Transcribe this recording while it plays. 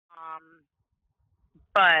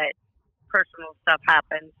But personal stuff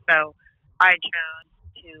happened, so I chose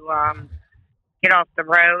to get off the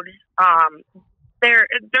road.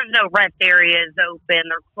 There's no rest areas open.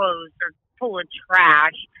 They're closed. They're full of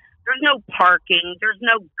trash. There's no parking. There's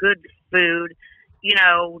no good food. You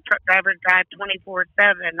know, truck drivers drive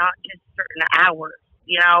 24/7, not just certain hours.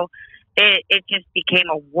 You know, it just became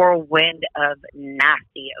a whirlwind of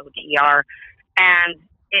nasty OTR, and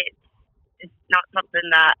it's not something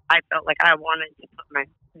that I felt like I wanted to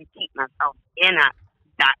keep myself in at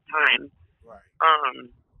that time. Right.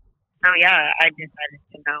 So yeah, I decided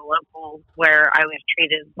to go local where I was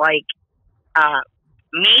treated like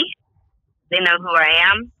me. They know who I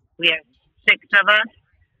am. We have 6 of us.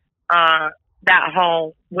 That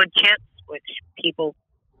whole wood chips, which people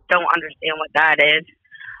don't understand what that is.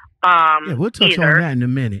 Yeah, we'll touch on that in a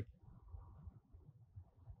minute.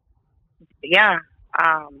 Yeah.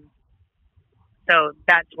 So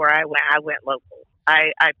that's where I went. I went local.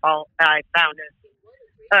 I found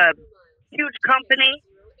a huge company,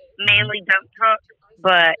 mainly dump trucks,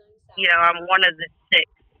 but you know I'm one of the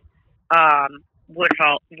 6 wood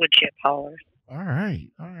chip haulers. All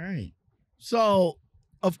right. So,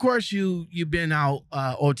 of course, you've been out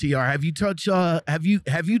OTR. Have you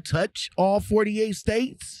touched all 48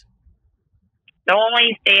 states? The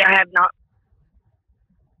only state I have not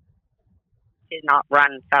did not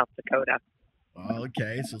run South Dakota.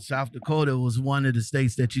 Okay, so South Dakota was one of the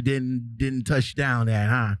states that you didn't touch down at,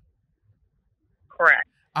 huh? Correct.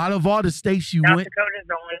 Out of all the states you South went, Dakota's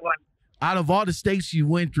the only one. out of all the states you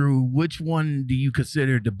went through, which one do you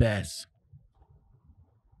consider the best?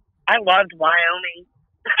 I loved Wyoming,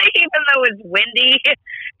 even though it's windy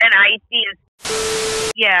and icy.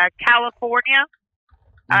 Yeah, California.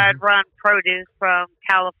 I'd run produce from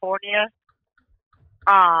California,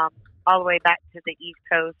 all the way back to the East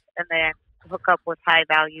Coast, and then hook up with high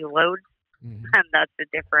value loads, and that's a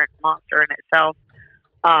different monster in itself.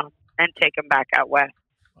 And take them back out west.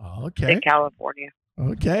 Okay. In California.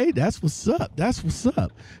 Okay, that's what's up.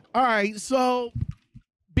 All right, so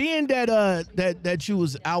being that that you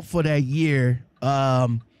was out for that year,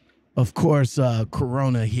 of course,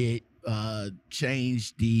 Corona hit,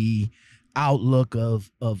 changed the outlook of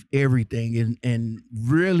everything, and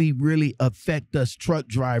really affect us truck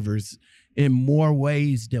drivers in more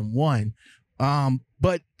ways than one.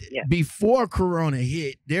 But before Corona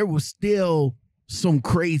hit, there was still some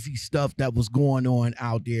crazy stuff that was going on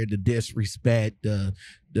out there, the disrespect, the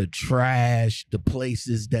trash, the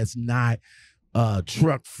places that's not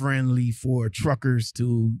truck friendly for truckers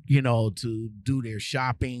to, to do their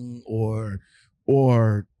shopping or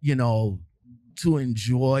to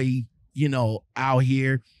enjoy, out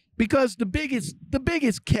here. Because the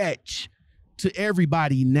biggest catch to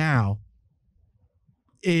everybody now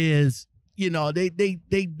is,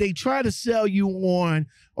 they try to sell you on,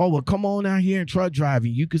 oh, well, come on out here and truck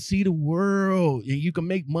driving. You can see the world and you can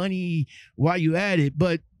make money while you at it.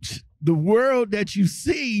 But the world that you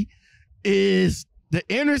see is the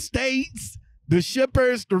interstates, the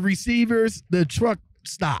shippers, the receivers, the truck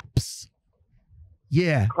stops.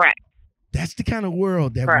 Yeah. Correct. That's the kind of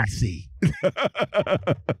world that we see.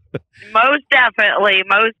 Most definitely.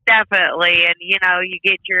 And, you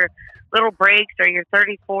get your little breaks or your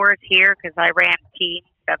 34s here because I ran teams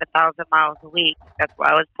 7,000 miles a week. That's why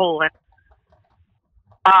I was pulling.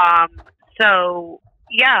 So,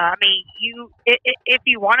 yeah, I mean, if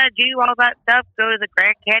you want to do all that stuff, go to the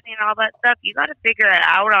Grand Canyon and all that stuff, you got to figure it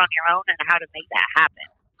out on your own and how to make that happen.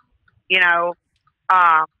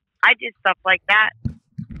 I did stuff like that,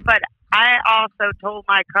 but I also told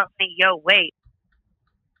my company, yo, wait,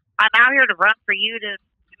 I'm out here to run for you to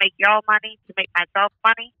make y'all money, to make myself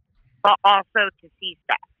money, but also to see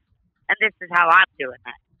stuff. And this is how I'm doing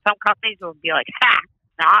that. Some companies will be like,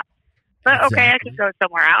 not. But exactly. Okay, I can go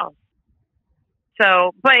somewhere else.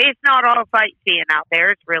 So, but it's not all sightseeing out there.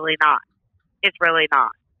 It's really not.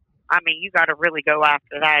 I mean, you got to really go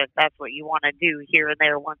after that if that's what you want to do here and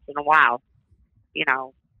there once in a while,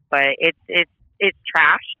 But it's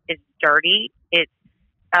trash. It's dirty. It's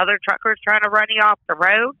other truckers trying to run you off the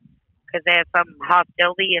road because they have some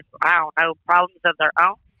hostility, problems of their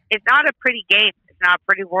own. It's not a pretty game. It's not a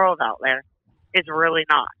pretty world out there. It's really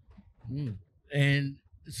not. And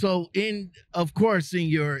so, of course, in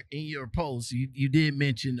your post, you did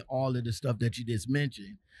mention all of the stuff that you just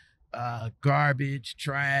mentioned. Garbage,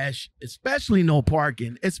 trash, especially no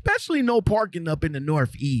parking up in the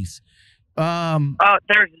Northeast.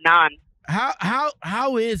 There's none.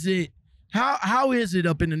 How is it? How is it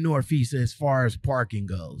up in the Northeast as far as parking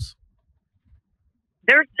goes?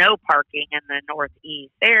 There's no parking in the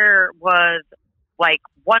Northeast. There was like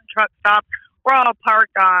one truck stop. We're all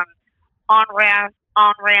parked on on ramps,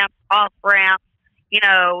 off ramps.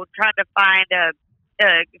 Trying to find a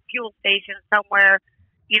fuel station somewhere,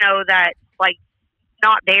 that's like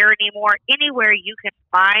not there anymore. Anywhere you can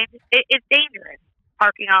find it's dangerous.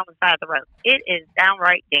 Parking on the side of the road, it is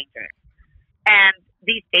downright dangerous. And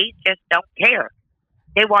these states just don't care.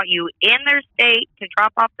 They want you in their state to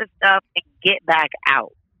drop off the stuff and get back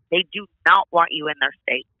out. They do not want you in their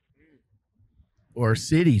state. Or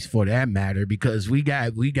cities, for that matter, because we got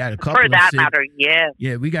a couple for of that matter, yeah.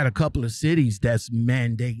 Yeah, we got a couple of cities that's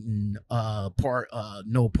mandating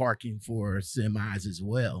no parking for semis as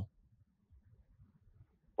well.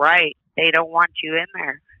 Right. They don't want you in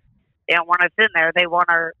there. They don't want us in there. They want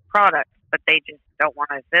our products, but they just don't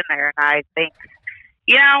want us in there. And I think,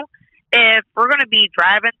 if we're going to be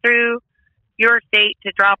driving through your state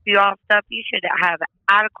to drop you off stuff, you should have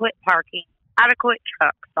adequate parking, adequate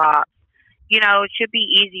truck stops. It should be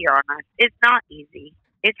easier on us. It's not easy.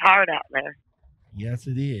 It's hard out there. Yes,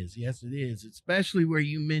 it is. Yes, it is. Especially where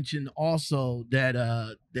you mentioned also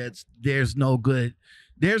that there's no good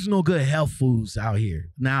health foods out here.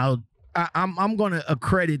 Now, I'm going to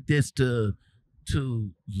accredit this to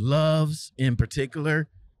Love's in particular.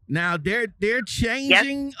 Now they're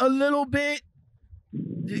changing a little bit.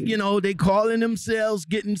 They calling themselves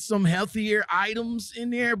getting some healthier items in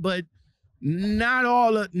there, but not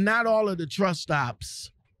all of the truck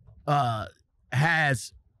stops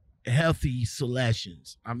has healthy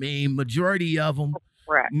selections. I mean, majority of them,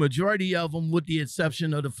 with the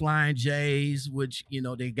exception of the Flying J's, which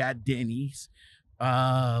they got Denny's,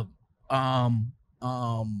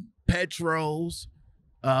 Petros,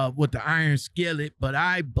 with the Iron Skillet, but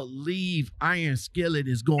I believe Iron Skillet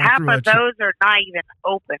is going half through of those are not even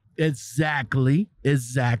open. Exactly.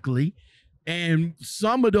 And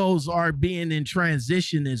some of those are being in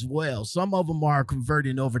transition as well. Some of them are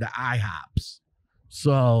converting over to IHOPs.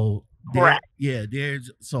 So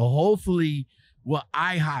so hopefully what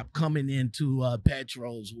IHOP coming into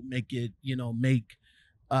Petros will make it,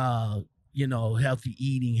 healthy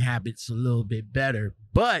eating habits a little bit better.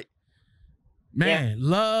 But man,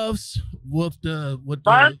 Love's was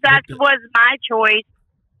my choice.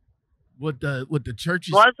 With the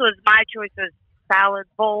churches. Love's was my choice. Of salad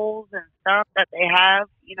bowls and stuff that they have,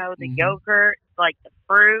 the yogurt, like the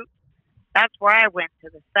fruit. That's where I went, to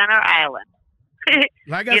the center island.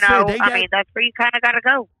 Like I said, that's where you kind of got to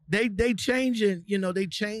go. They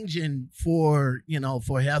changing for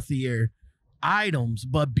healthier items,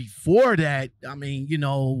 but before that,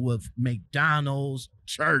 with McDonald's,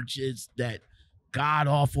 churches, that god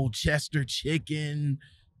awful Chester chicken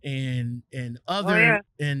and other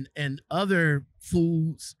and other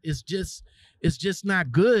foods, it's just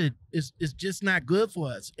not good. It's just not good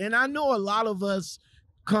for us. And I know a lot of us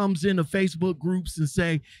comes into Facebook groups and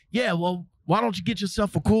say, yeah, well, why don't you get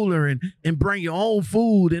yourself a cooler and bring your own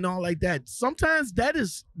food and all like that? Sometimes that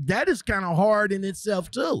is kind of hard in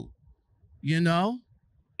itself too.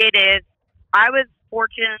 It is. I was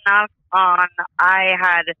fortunate enough I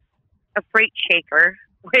had a freight shaker,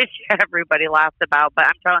 which everybody laughs about, but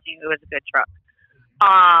I'm telling you, it was a good truck.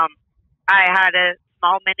 I had a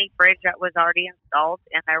small mini fridge that was already installed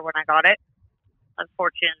in there when I got it. I was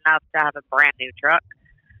fortunate enough to have a brand new truck,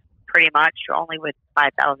 pretty much, only with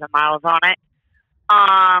 5,000 miles on it.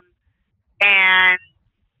 I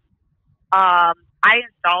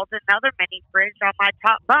installed another mini fridge on my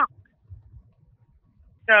top bunk.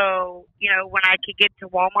 So, when I could get to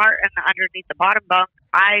Walmart and underneath the bottom bunk,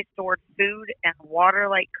 I stored food and water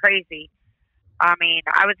like crazy. I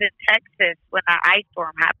was in Texas when the ice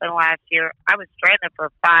storm happened last year. I was stranded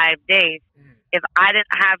for 5 days. If I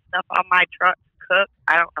didn't have stuff on my truck to cook,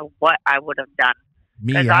 I don't know what I would have done.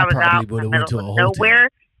 I was probably would have went to a hotel. Nowhere,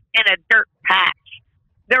 in a dirt patch.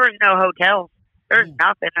 There was no hotels. There's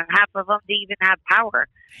nothing. And half of them didn't even have power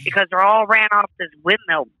because they're all ran off this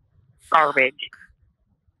windmill garbage.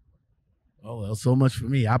 Oh, well, so much for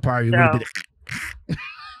me. I probably would have been...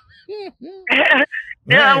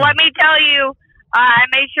 Let me tell you, I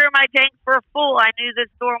made sure my tanks were full. I knew the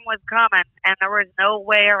storm was coming, and there was no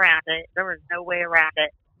way around it.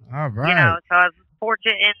 All right. So I was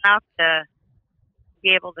fortunate enough to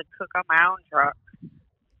be able to cook on my own truck.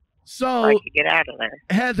 So I could get out of there.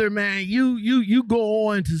 Heather, man, you go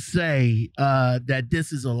on to say that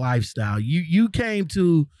this is a lifestyle. You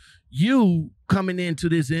coming into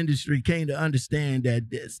this industry came to understand that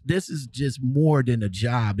this is just more than a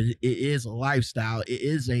job. It is a lifestyle. It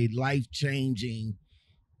is a life-changing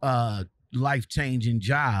job.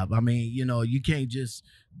 You can't just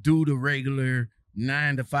do the regular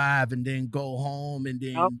 9 to 5 and then go home and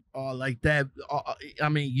then all like that.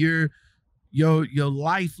 your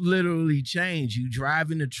life literally changed. You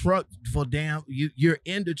drive in the truck for you're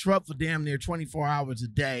in the truck for damn near 24 hours a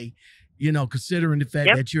day, you know, considering the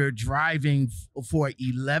fact that you're driving for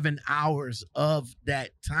 11 hours of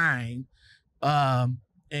that time, and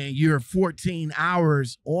you're 14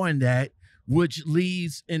 hours on that, which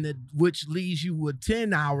leaves you with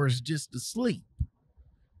 10 hours just to sleep.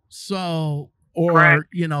 So, or,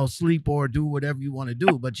 you know, sleep or do whatever you want to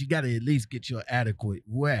do, but you got to at least get your adequate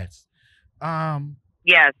rest.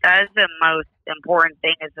 Yes, that is the most important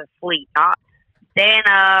thing, is the sleep, not staying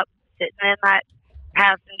up, sitting in that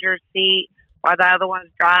passenger seat while the other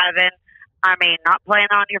one's driving. I mean, not playing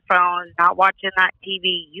on your phone, not watching that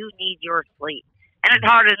TV. You need your sleep. And it's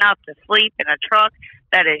hard enough to sleep in a truck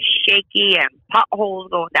that is shaky and potholes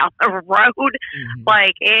going down the road. Mm-hmm.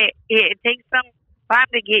 Like, it takes some time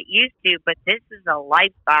to get used to, but this is a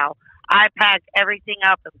lifestyle. I packed everything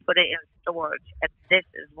up and put it in storage, and this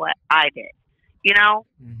is what I did. You know,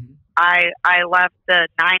 I left the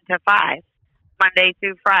 9 to 5, Monday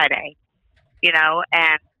through Friday, you know,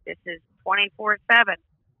 and this is 24/7.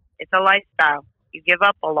 It's a lifestyle. You give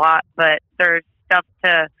up a lot, but there's stuff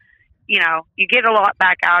to, you know, you get a lot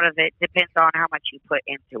back out of it. Depends on how much you put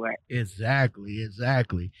into it. Exactly.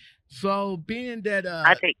 So being that,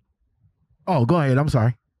 I think. Oh, go ahead. I'm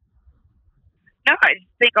sorry. No, I just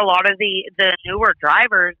think a lot of the newer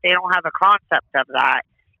drivers, they don't have a concept of that.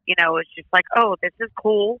 You know, it's just like, oh, this is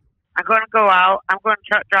cool. I'm going to go out. I'm going to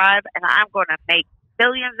truck drive, and I'm going to make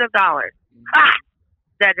billions of dollars. Ha!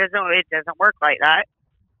 It doesn't work like that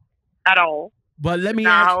at all. But let me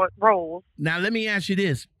ask, how it rolls. Now let me ask you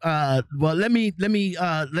this. Well, let me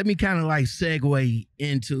kind of like segue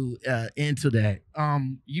into that.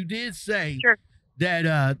 You did say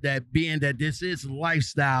that being that this is a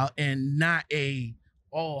lifestyle and not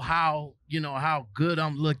how good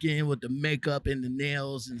I'm looking with the makeup and the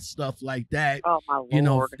nails and stuff like that. Oh my Lord. You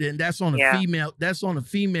know, then that's on the female. That's on the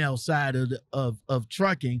female side of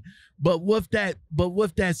trucking. But with that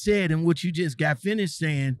said, and what you just got finished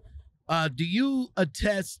saying, do you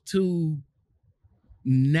attest to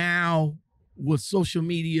now with social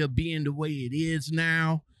media being the way it is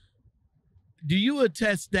now? Do you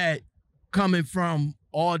attest that coming from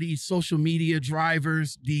all these social media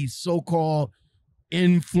drivers, these so-called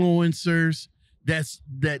influencers, that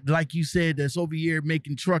like you said, that's over here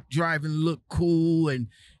making truck driving look cool and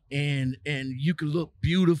you can look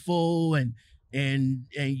beautiful and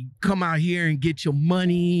come out here and get your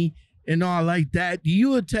money and all like that? Do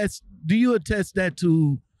you attest that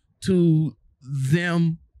to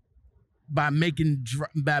them by making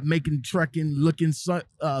trucking looking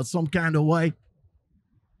some kind of way?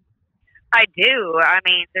 I do. I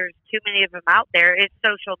mean, there's too many of them out there. It's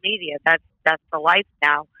social media. That's the life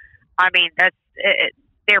now. I mean,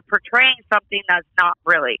 they're portraying something that's not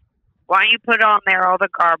really. Why don't you put on there all the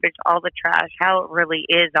garbage, all the trash, how it really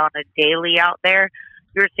is on a daily out there?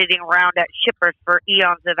 You're sitting around at shippers for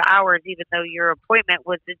eons of hours, even though your appointment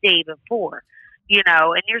was the day before, you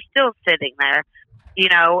know, and you're still sitting there. You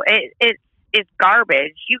know, it's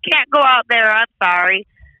garbage. You can't go out there. I'm sorry.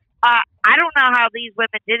 I don't know how these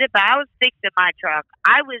women did it, but I was fixing my truck.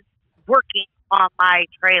 I was working on my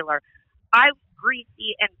trailer. I was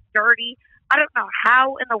greasy and dirty. I don't know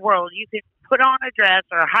how in the world you could put on a dress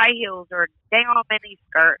or high heels or a dang on mini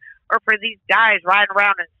skirt, or for these guys riding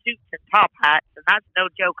around in suits and top hats, and that's no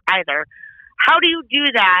joke either. How do you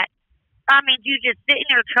do that? I mean, do you just sit in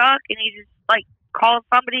your truck and you just, like, call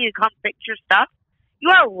somebody to come fix your stuff? You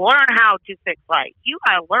got to learn how to fix lights. You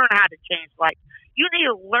got to learn how to change lights. You need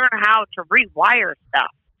to learn how to rewire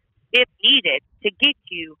stuff if needed to get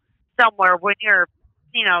you somewhere when you're,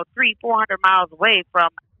 300-400 miles away from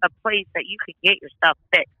a place that you can get your stuff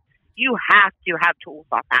fixed. You have to have tools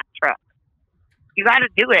on that truck. You got to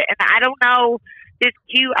do it. And I don't know, this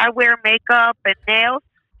cute, I wear makeup and nails.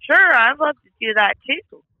 Sure, I'd love to do that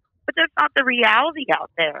too. But that's not the reality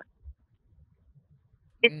out there.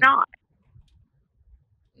 It's not.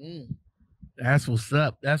 That's what's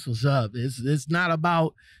up. It's not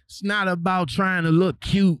about trying to look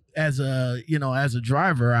cute as a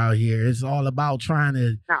driver out here. It's all about trying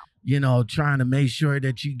to make sure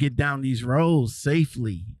that you get down these roads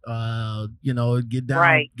safely. Get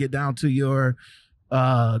down to your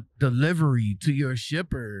delivery to your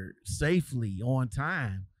shipper safely on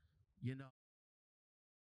time.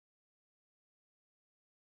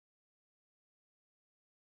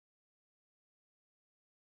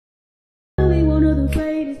 One of the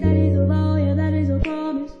greatest, that is a vow, yeah, that is a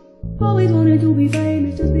promise. Always wanted to be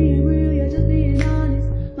famous, just being real, yeah, just being honest.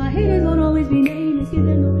 My haters won't always be nameless, give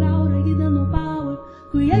them no clout, I give them no power.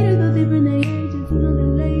 Creators of different ages, sooner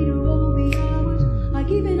than later, what will be ours? I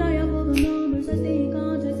keep an eye out for the moment.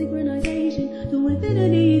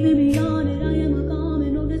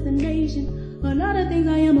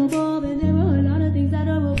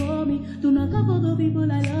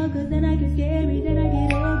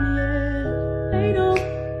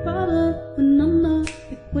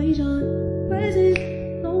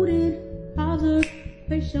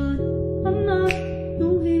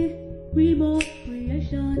 reborn.